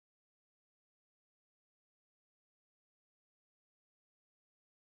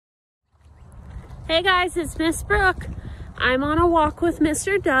Hey guys, it's Miss Brooke. I'm on a walk with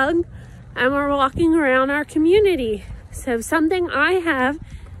Mr. Doug and we're walking around our community. So something I have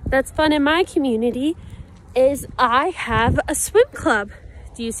that's fun in my community is I have a swim club.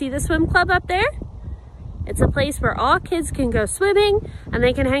 Do you see the swim club up there? It's a place where all kids can go swimming and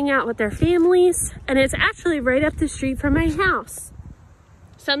they can hang out with their families, and it's actually right up the street from my house.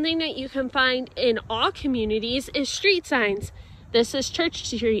 Something that you can find in all communities is street signs. This is Church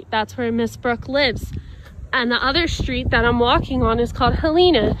Street. That's where Miss Brooke lives. And the other street that I'm walking on is called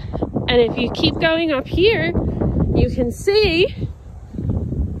Helena. And if you keep going up here, you can see,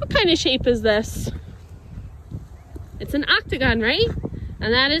 what kind of shape is this? It's an octagon, right?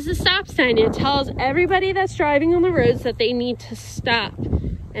 And that is a stop sign. It tells everybody that's driving on the roads that they need to stop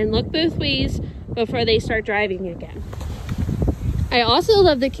and look both ways before they start driving again. I also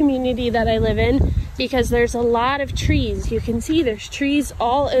love the community that I live in because there's a lot of trees. You can see there's trees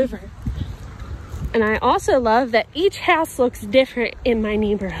all over. And I also love that each house looks different in my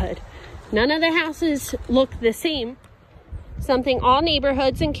neighborhood. None of the houses look the same. Something all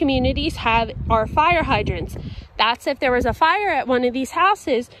neighborhoods and communities have are fire hydrants. That's if there was a fire at one of these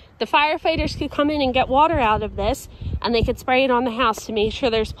houses, the firefighters could come in and get water out of this, and they could spray it on the house to make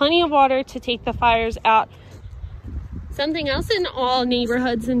sure there's plenty of water to take the fires out. Something else in all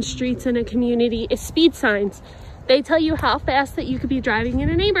neighborhoods and streets in a community is speed signs. They tell you how fast that you could be driving in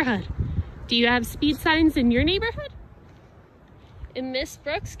a neighborhood. Do you have speed signs in your neighborhood? In Miss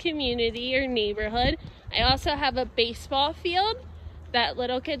Brooke's community or neighborhood, I also have a baseball field that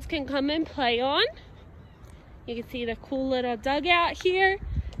little kids can come and play on. You can see the cool little dugout here.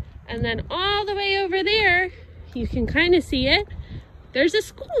 And then all the way over there, you can kind of see it, there's a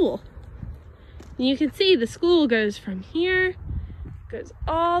school. And you can see the school goes from here, goes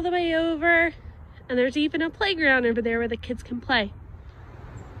all the way over, and there's even a playground over there where the kids can play.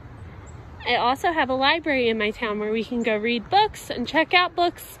 I also have a library in my town where we can go read books and check out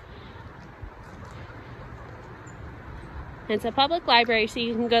books. It's a public library, so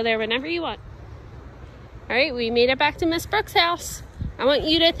you can go there whenever you want. All right, we made it back to Miss Brooke's house. I want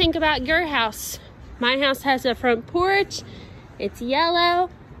you to think about your house. My house has a front porch. It's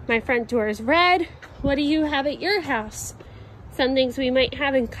yellow. My front door is red. What do you have at your house? Some things we might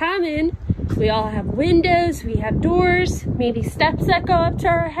have in common. We all have windows, we have doors, maybe steps that go up to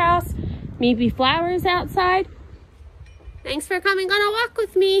our house, maybe flowers outside. Thanks for coming on a walk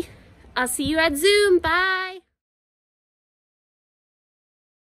with me. I'll see you at Zoom. Bye.